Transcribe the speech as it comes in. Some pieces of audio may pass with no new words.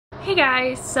Hey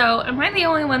guys, so am I the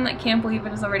only one that can't believe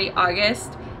it is already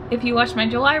August? If you watched my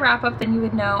July wrap up, then you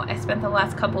would know I spent the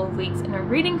last couple of weeks in a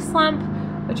reading slump,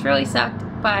 which really sucked,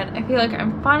 but I feel like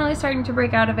I'm finally starting to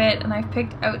break out of it, and I've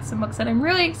picked out some books that I'm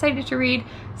really excited to read,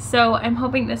 so I'm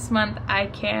hoping this month I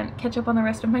can catch up on the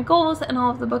rest of my goals and all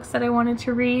of the books that I wanted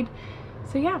to read.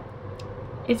 So yeah.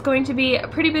 It's going to be a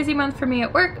pretty busy month for me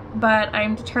at work, but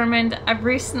I'm determined. I've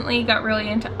recently got really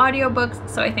into audiobooks,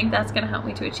 so I think that's going to help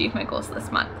me to achieve my goals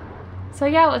this month. So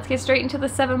yeah, let's get straight into the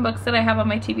 7 books that I have on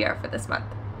my TBR for this month.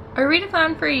 Our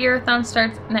readathon for a year-a-thon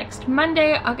starts next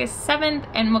Monday, August 7th,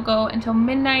 and will go until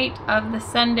midnight of the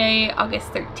Sunday, August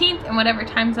 13th, in whatever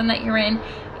time zone that you're in.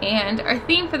 And our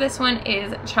theme for this one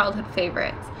is childhood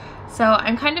favorites. So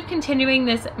I'm kind of continuing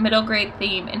this middle grade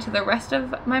theme into the rest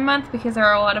of my month because there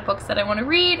are a lot of books that I want to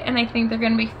read, and I think they're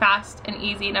going to be fast and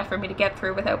easy enough for me to get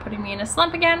through without putting me in a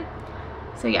slump again.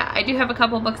 So yeah, I do have a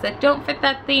couple books that don't fit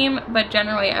that theme, but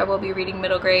generally I will be reading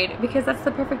middle grade because that's the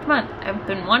perfect month. I've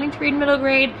been wanting to read middle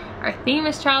grade. Our theme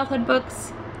is childhood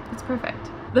books. It's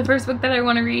perfect. The first book that I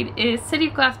want to read is City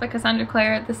of Glass by Cassandra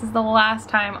Clare. This is the last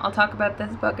time I'll talk about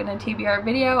this book in a TBR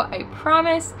video, I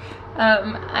promise.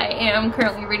 I am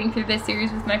currently reading through this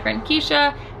series with my friend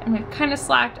Keisha, and we've kind of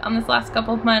slacked on this last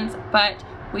couple of months, but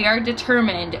we are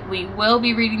determined. We will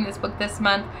be reading this book this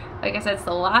month. Like I said, it's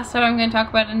the last time I'm going to talk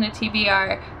about it in a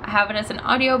TBR. I have it as an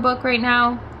audiobook right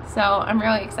now, so I'm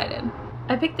really excited.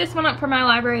 I picked this one up from my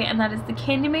library, and that is The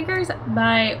Candy Makers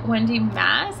by Wendy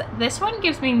Maz. This one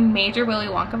gives me major Willy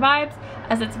Wonka vibes,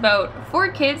 as it's about 4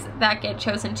 kids that get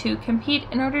chosen to compete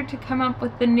in order to come up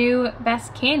with the new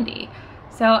best candy.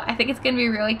 So I think it's going to be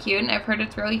really cute, and I've heard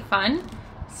it's really fun.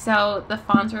 So the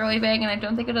fonts are really big, and I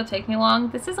don't think it'll take me long.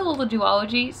 This is a little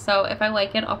duology, so if I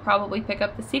like it, I'll probably pick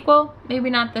up the sequel. Maybe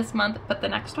not this month, but the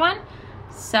next one.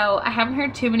 So I haven't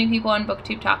heard too many people on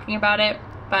BookTube talking about it,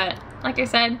 but like I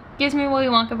said, gives me Willy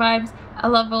Wonka vibes. I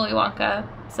love Willy Wonka,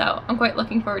 so I'm quite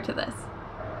looking forward to this.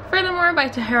 Furthermore by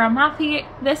Tahereh Mafi.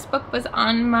 This book was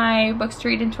on my books to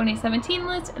read in 2017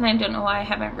 list, and I don't know why I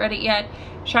haven't read it yet.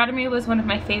 Shadow Me was one of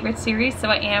my favorite series, so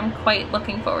I am quite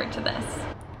looking forward to this.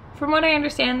 From what I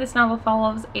understand, this novel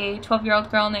follows a 12-year-old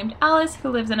girl named Alice who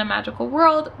lives in a magical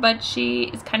world, but she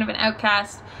is kind of an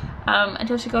outcast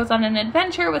until she goes on an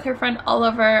adventure with her friend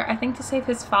Oliver, I think to save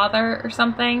his father or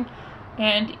something.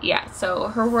 And yeah, so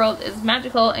her world is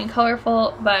magical and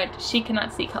colorful, but she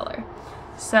cannot see color.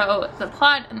 So the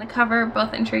plot and the cover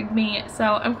both intrigued me, so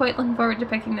I'm quite looking forward to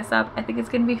picking this up. I think it's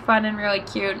going to be fun and really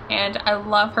cute, and I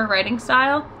love her writing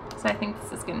style, so I think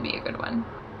this is going to be a good one.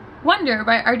 Wonder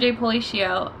by R.J.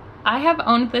 Palacio. I have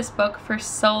owned this book for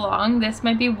so long. This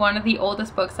might be one of the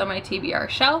oldest books on my TBR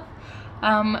shelf,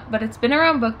 but it's been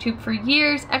around BookTube for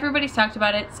years. Everybody's talked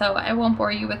about it, so I won't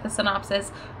bore you with the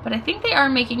synopsis, but I think they are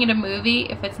making it a movie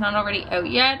if it's not already out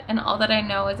yet, and all that I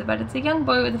know is about it's a young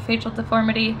boy with a facial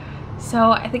deformity,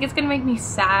 so I think it's gonna make me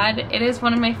sad. It is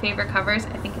one of my favorite covers.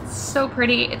 I think it's so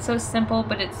pretty, it's so simple,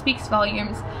 but it speaks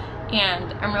volumes,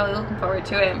 and I'm really looking forward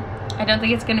to it. I don't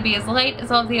think it's going to be as light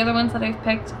as all of the other ones that I've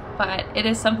picked, but it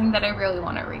is something that I really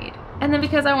want to read. And then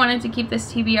because I wanted to keep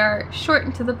this TBR short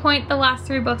and to the point, the last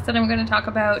 3 books that I'm going to talk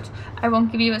about, I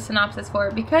won't give you a synopsis for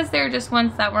because they're just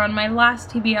ones that were on my last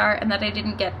TBR and that I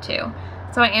didn't get to.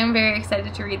 So I am very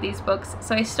excited to read these books,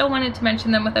 so I still wanted to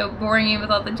mention them without boring you with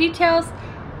all the details.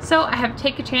 So I have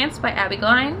Take a Chance by Abby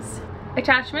Glines,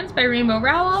 Attachments by Rainbow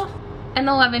Rowell, and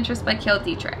The Love Interest by Kiel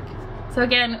Dietrich. So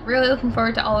again, really looking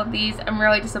forward to all of these. I'm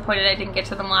really disappointed I didn't get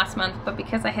to them last month, but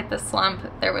because I hit the slump,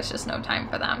 there was just no time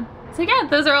for them. So yeah,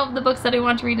 those are all of the books that I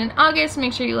want to read in August.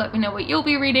 Make sure you let me know what you'll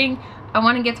be reading. I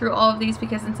want to get through all of these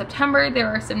because in September there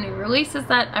are some new releases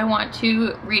that I want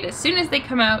to read as soon as they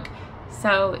come out.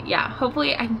 So yeah,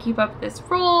 hopefully I can keep up this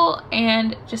rule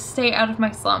and just stay out of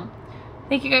my slump.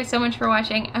 Thank you guys so much for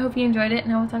watching. I hope you enjoyed it,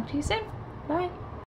 and I will talk to you soon. Bye!